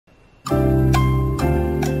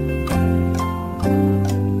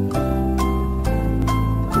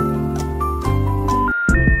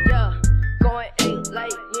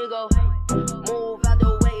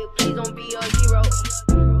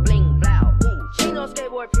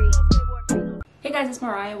Hey guys, it's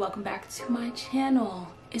Mariah. Welcome back to my channel.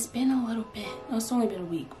 It's been a little bit. No, it's only been a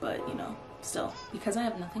week, but you know, still, because I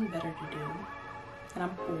have nothing better to do and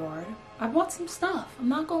I'm bored, I bought some stuff. I'm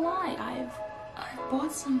not gonna lie, I've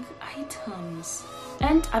bought some items,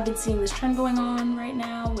 and I've been seeing this trend going on right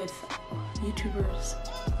now with YouTubers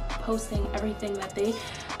posting everything that they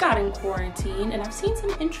got in quarantine, and I've seen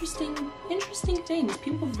some interesting things.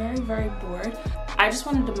 People are very bored. I just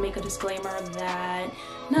wanted to make a disclaimer that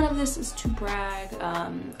none of this is to brag.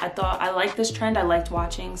 I liked this trend. I liked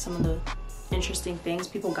watching some of the interesting things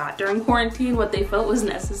people got during quarantine, what they felt was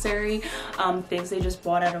necessary, things they just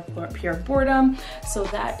bought out of pure boredom. So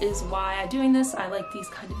that is why I'm doing this. I like these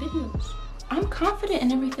kind of videos. I'm confident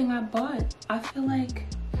in everything I bought. I feel like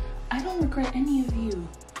I don't regret any of you.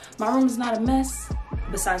 My room is not a mess,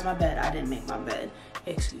 besides my bed. I didn't make my bed.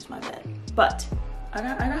 Excuse my bed. But I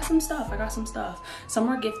got some stuff. I got some stuff. Some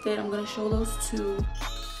were gifted. I'm gonna show those too.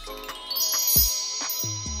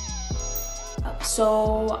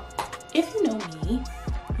 So if you know me,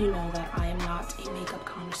 you know that I am not a makeup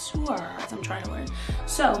connoisseur, as I'm trying to learn.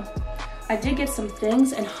 So I did get some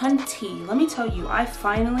things, and Hunty, let me tell you, I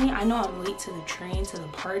know I'm late to the train, to the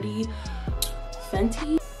party.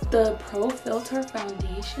 Fenty, the Pro Filter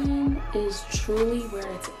foundation is truly where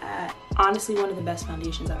it's at. Honestly, one of the best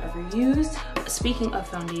foundations I've ever used. Speaking of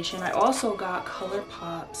foundation, I also got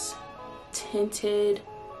ColourPop's tinted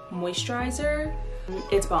moisturizer.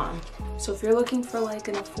 It's bomb. So if you're looking for like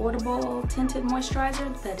an affordable tinted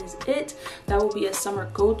moisturizer, that is it. That will be a summer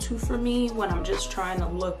go-to for me when I'm just trying to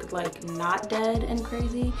look like not dead and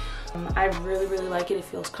crazy. I really like it. It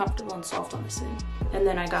feels comfortable and soft on the skin. And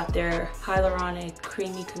then I got their hyaluronic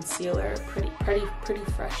creamy concealer, pretty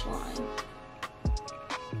fresh line.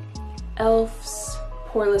 Elf's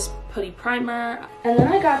Poreless Putty Primer. And then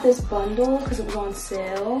I got this bundle because it was on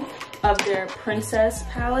sale of their Princess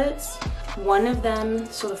palettes. One of them,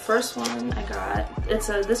 so the first one I got,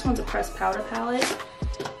 this one's a pressed powder palette,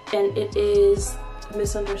 and it is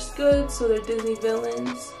Misunderstood, so they're Disney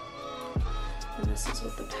villains. And this is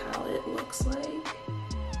what the palette looks like.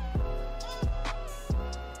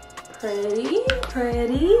 Pretty,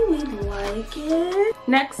 we like it.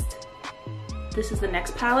 Next, this is the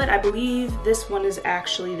next palette. I believe this one is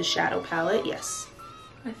actually the shadow palette, yes.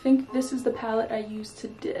 I think this is the palette I used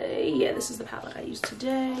today. Yeah, this is the palette I used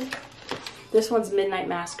today. This one's Midnight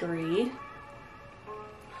Masquerade.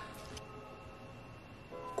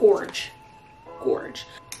 Gorge.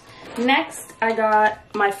 Next, I got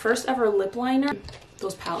my first ever lip liner.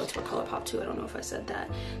 Those palettes were ColourPop too, I don't know if I said that.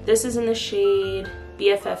 This is in the shade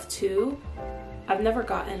BFF2. I've never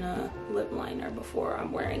gotten a lip liner before.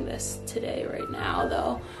 I'm wearing this today right now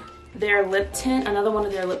though. Their lip tint, another one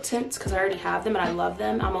of their lip tints, because I already have them and I love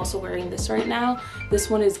them. I'm also wearing this right now. This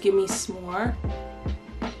one is Gimme S'more.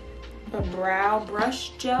 A brow brush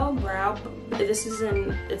gel. This is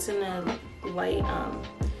in, it's in a light,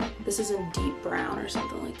 this is in deep brown or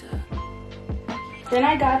something like that. Then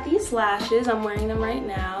I got these lashes. I'm wearing them right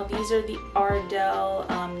now. These are the Ardell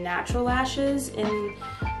natural lashes in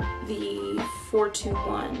the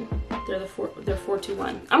 421. They're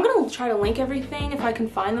 421. I'm gonna try to link everything if I can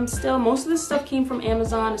find them still. Most of this stuff came from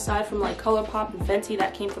Amazon, aside from like ColourPop and Fenty,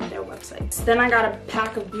 that came from their websites. Then I got a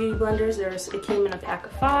pack of beauty blenders. It came in a pack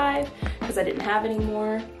of 5 because I didn't have any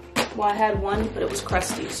more. Well, I had one, but it was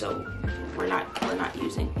crusty, so we're not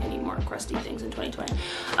using any more crusty things in 2020.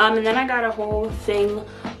 And then I got a whole thing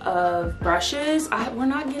of brushes. We're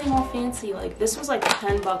not getting all fancy. Like this was like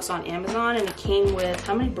 10 bucks on Amazon, and it came with,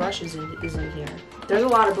 how many brushes is in here? There's a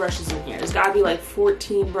lot of brushes in here. There's gotta be like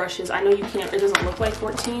 14 brushes. I know you can't, it doesn't look like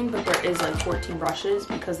 14, but there is like 14 brushes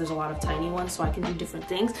because there's a lot of tiny ones, so I can do different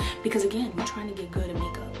things. Because again, we're trying to get good at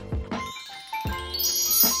makeup.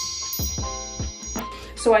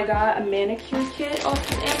 So I got a manicure kit off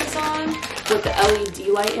of Amazon with the LED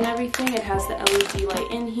light and everything. It has the LED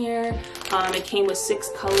light in here. It came with 6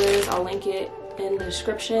 colors. I'll link it in the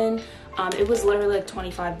description. It was literally like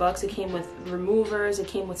 25 bucks. It came with removers. It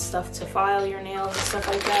came with stuff to file your nails and stuff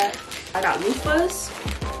like that. I got loofahs.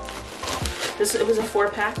 It was a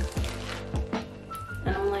 4-pack.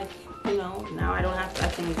 And I'm like, you know, now I don't have to, I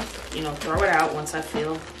can, you know, throw it out once I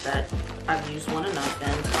feel that I've used one enough,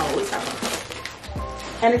 and I'll always have one.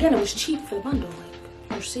 And again, it was cheap for the bundle.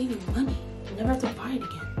 Like, you're saving money. You never have to buy it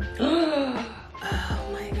again. Oh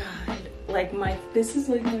my god. Like this is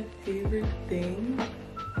like my favorite thing.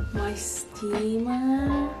 My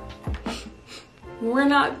steamer. We're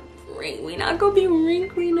not gonna be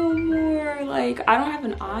wrinkly no more. Like, I don't have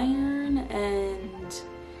an iron, and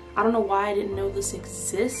I don't know why I didn't know this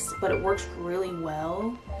exists, but it works really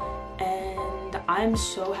well. And but I'm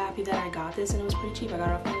so happy that I got this, and it was pretty cheap. I got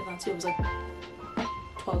it off Amazon too. It was like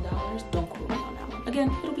 $12. Don't quote me on that one.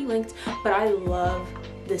 Again, it'll be linked. But I love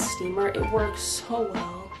this steamer. It works so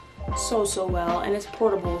well, so well, and it's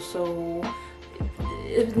portable, so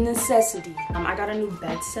it's a necessity. I got a new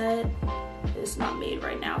bed set. It's not made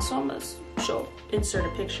right now, so I'm gonna insert a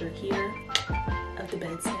picture here of the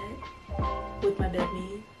bed set with my bed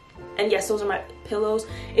made. And yes, those are my pillows.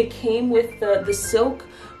 It came with the silk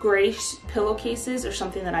gray pillowcases, or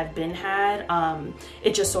something that I've been had.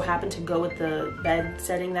 It just so happened to go with the bed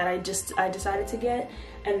setting that I decided to get.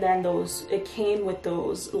 And then it came with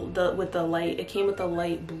the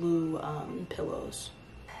light blue pillows.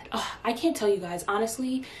 I can't tell you guys,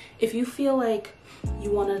 honestly, if you feel like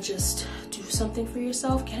you want to just do something for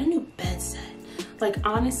yourself, get a new bed set. Like,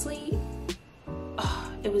 honestly,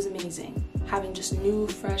 it was amazing having just new,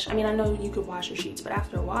 fresh. I mean, I know you could wash your sheets, but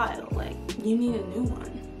after a while, like, you need a new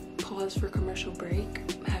one. Pause for commercial break.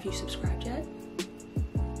 Have you subscribed yet?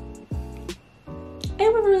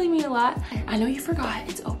 It would really mean a lot. I know you forgot.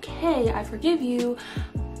 It's okay. I forgive you.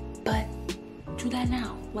 But do that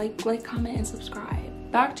now. Like, comment, and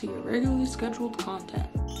subscribe. Back to your regularly scheduled content.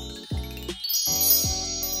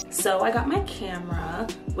 So I got my camera,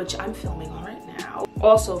 which I'm filming on right now.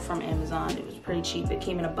 Also from Amazon. It was pretty cheap. It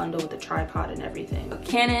came in a bundle with a tripod and everything. A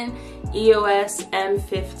Canon EOS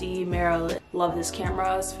M50 mirrorless. Love this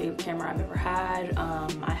camera. It's the favorite camera I've ever had.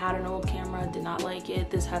 I had an old camera, did not like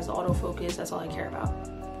it. This has autofocus. That's all I care about.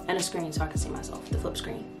 And a screen so I can see myself, the flip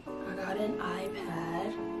screen. I got an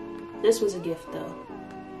iPad. This was a gift though,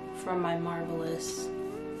 from my marvelous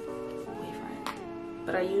boyfriend.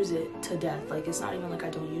 But I use it to death. Like, it's not even like I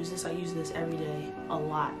don't use this. I use this every day, a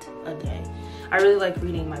lot a day. I really like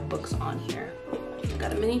reading my books on here. I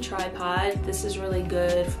got a mini tripod. This is really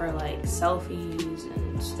good for like selfies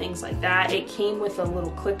and things like that. It came with a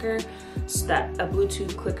little clicker, a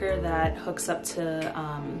Bluetooth clicker that hooks up to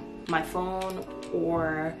my phone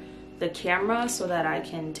or the camera, so that I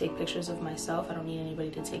can take pictures of myself. I don't need anybody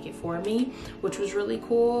to take it for me, which was really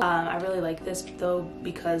cool. I really like this though,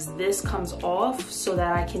 because this comes off so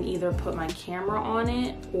that I can either put my camera on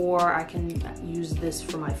it or I can use this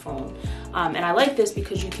for my phone. And I like this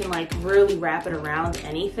because you can like really wrap it around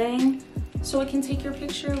anything so it can take your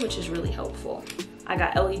picture, which is really helpful. I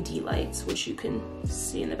got LED lights, which you can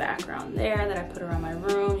see in the background there, that I put around my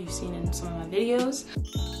room. You've seen in some of my videos.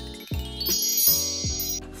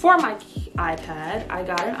 For my iPad, I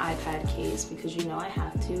got an iPad case because you know I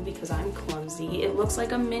have to, because I'm clumsy. It looks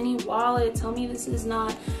like a mini wallet. Tell me this is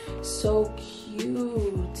not so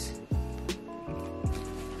cute.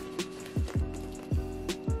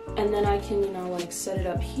 And then I can, you know, like set it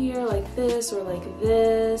up here like this or like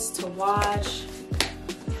this to watch.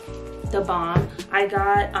 The bomb. I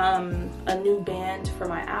got a new band for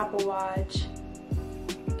my Apple Watch.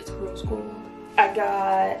 It's rose gold. I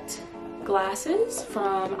got glasses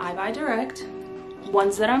from I Buy Direct,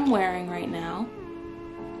 ones that I'm wearing right now.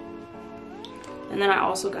 And then I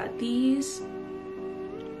also got these.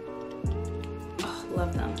 Oh,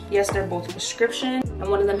 love them. Yes, they're both prescription,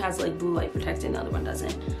 and one of them has like blue light protecting, the other one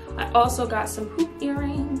doesn't. I also got some hoop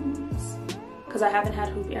earrings because I haven't had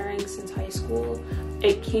hoop earrings since high school.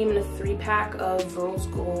 It came in a 3-pack of rose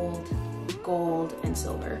gold, gold, and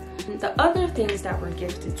silver. And the other things that were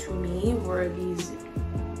gifted to me were these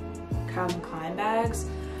Calvin Klein bags.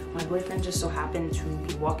 My boyfriend just so happened to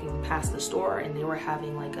be walking past the store and they were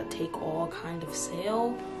having like a take-all kind of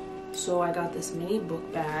sale. So I got this mini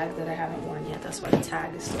book bag that I haven't worn yet. That's why the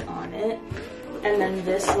tag is still on it. And then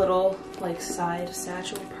this little like side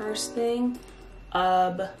satchel purse thing.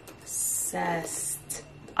 Obsessed.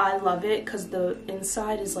 I love it because the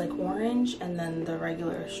inside is like orange and then the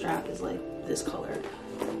regular strap is like this color.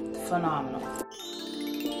 Phenomenal.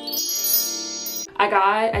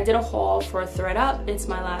 I did a haul for ThredUp. It's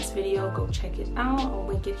my last video. Go check it out. I'll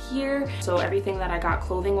link it here. So everything that I got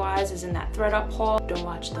clothing wise is in that ThredUp haul. Don't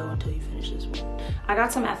watch though until you finish this one. I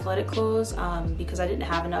got some athletic clothes because I didn't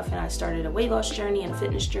have enough and I started a weight loss journey and a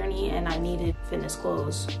fitness journey and I needed fitness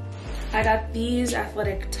clothes. I got these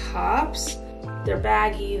athletic tops. They're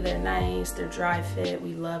baggy, they're nice, they're dry fit,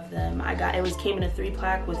 we love them. It came in a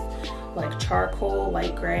 3-pack with like charcoal,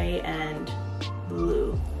 light gray, and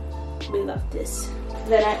blue. We love this.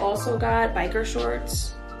 Then I also got biker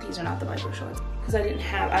shorts. These are not the biker shorts because I don't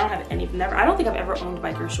have any, I don't think I've ever owned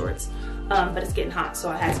biker shorts, but it's getting hot, so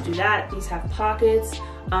I had to do that. These have pockets,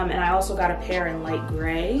 and I also got a pair in light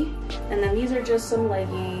gray. And then these are just some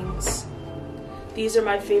leggings. These are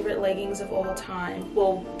my favorite leggings of all time.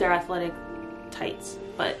 Well, they're athletic tights,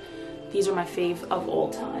 but these are my fave of all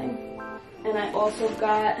time. And I also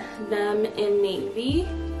got them in navy.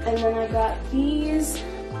 And then I got these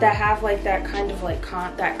that have like that kind of like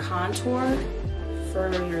that contour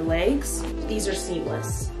for your legs. These are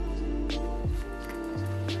seamless.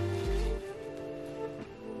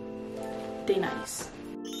 They nice.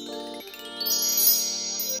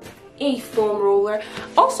 A foam roller.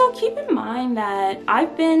 Also keep in mind that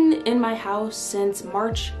I've been in my house since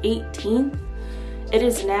March 18th. It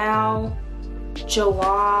is now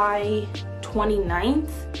July 29th.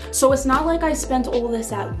 So it's not like I spent all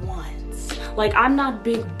this at once. Like, I'm not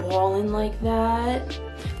big balling like that.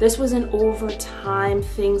 This was an overtime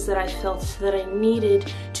things that I felt that I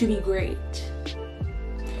needed to be great.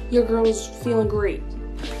 Your girl is feeling great.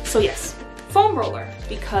 So yes, foam roller,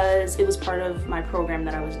 because it was part of my program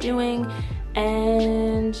that I was doing,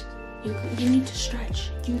 and you need to stretch.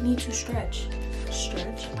 You need to stretch.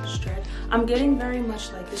 Stretch, stretch. I'm getting very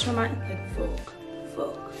much like this reminds me like Vogue.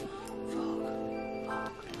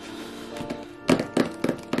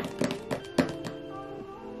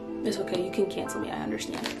 It's okay, you can cancel me, I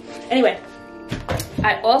understand. Anyway,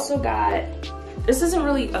 I also got, this isn't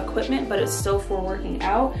really equipment, but it's still for working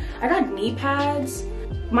out. I got knee pads.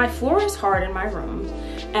 My floor is hard in my room,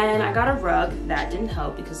 and I got a rug. That didn't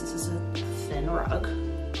help because this is a thin rug.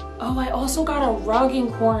 Oh, I also got a rug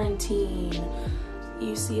in quarantine.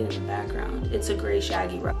 You see it in the background. It's a gray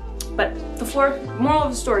shaggy rug. But the floor, moral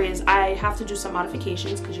of the story is I have to do some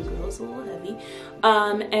modifications because your girl is a little heavy.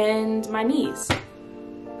 And my knees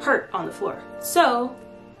hurt on the floor. So,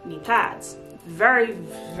 knee pads. Very,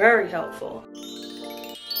 very helpful.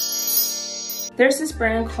 There's this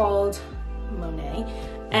brand called Monat,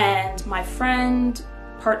 and my friend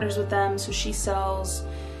partners with them, so she sells,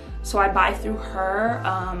 so I buy through her.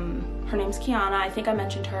 Her name's Kyana. I think I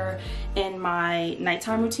mentioned her in my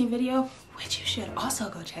nighttime routine video, which you should also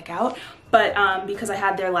go check out. But because I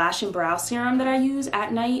had their lash and brow serum that I use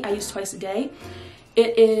at night, I use twice a day.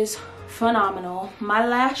 It is phenomenal. My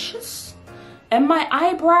lashes and my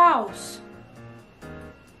eyebrows.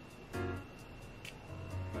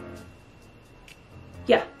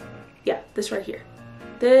 Yeah, this right here.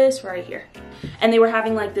 This right here. And they were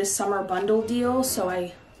having like this summer bundle deal, so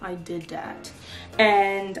I did that.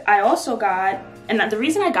 And I also got, and the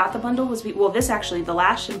reason I got the bundle was, well, this actually, the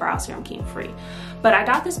lash and brow serum came free. But I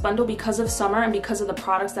got this bundle because of summer and because of the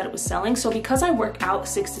products that it was selling. So because I work out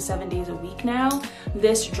 6 to 7 days a week now,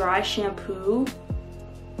 this dry shampoo,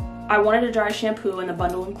 I wanted a dry shampoo, and the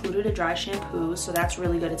bundle included a dry shampoo. So that's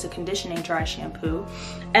really good. It's a conditioning dry shampoo.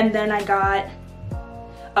 And then I got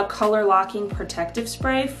a color locking protective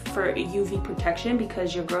spray for UV protection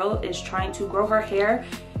because your girl is trying to grow her hair,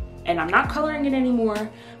 and I'm not coloring it anymore,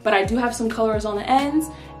 but I do have some colors on the ends,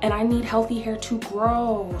 and I need healthy hair to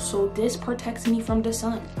grow. So this protects me from the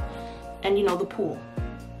sun and, you know, the pool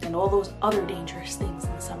and all those other dangerous things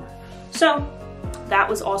in the summer. So that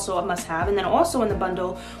was also a must-have. And then also in the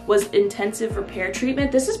bundle was intensive repair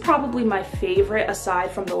treatment. This is probably my favorite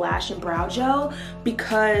aside from the lash and brow gel,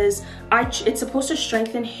 because it's supposed to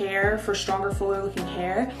strengthen hair for stronger, fuller looking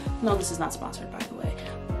hair. No, this is not sponsored, by the way,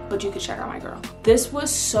 but you could check out my girl. This was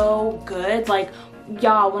so good. Like,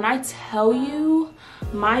 y'all, when I tell you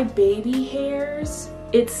my baby hairs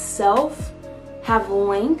itself have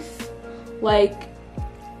length, like,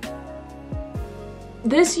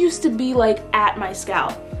 this used to be like at my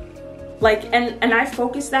scalp, like, and I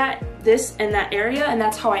focused this in that area, and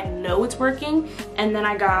that's how I know it's working. And then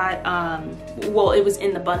I got well, it was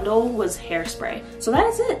in the bundle, was hairspray. So that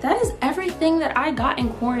is it. That is everything that I got in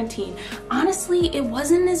quarantine. Honestly, it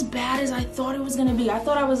wasn't as bad as I thought it was gonna be. I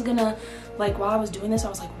thought I was gonna, like, while I was doing this, I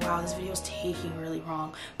was like, wow, this video's taking really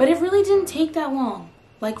long, but it really didn't take that long.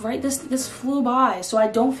 Like, right, this flew by, so I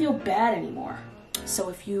don't feel bad anymore. So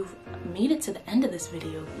if you've made it to the end of this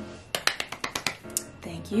video,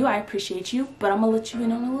 thank you, I appreciate you, but I'm gonna let you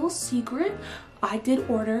in on a little secret. I did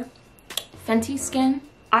order Fenty Skin.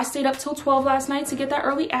 I stayed up till 12 last night to get that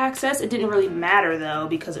early access. It didn't really matter though,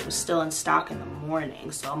 because it was still in stock in the morning,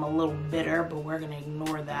 so I'm a little bitter, but we're gonna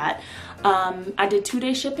ignore that. I did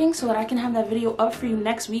 2-day shipping so that I can have that video up for you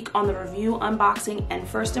next week on the review, unboxing, and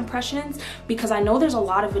first impressions, because I know there's a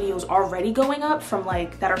lot of videos already going up from,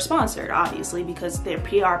 like, that are sponsored, obviously, because they're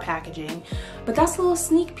PR packaging. But that's a little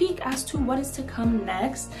sneak peek as to what is to come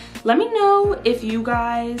next. Let me know if you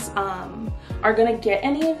guys are gonna get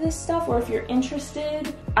any of this stuff, or if you're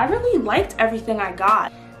interested. I really liked everything I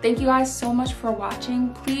got. Thank you guys so much for watching.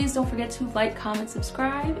 Please don't forget to like, comment,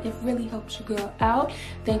 subscribe. It really helps your girl out.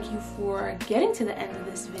 Thank you for getting to the end of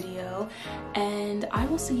this video, and I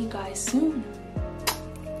will see you guys soon.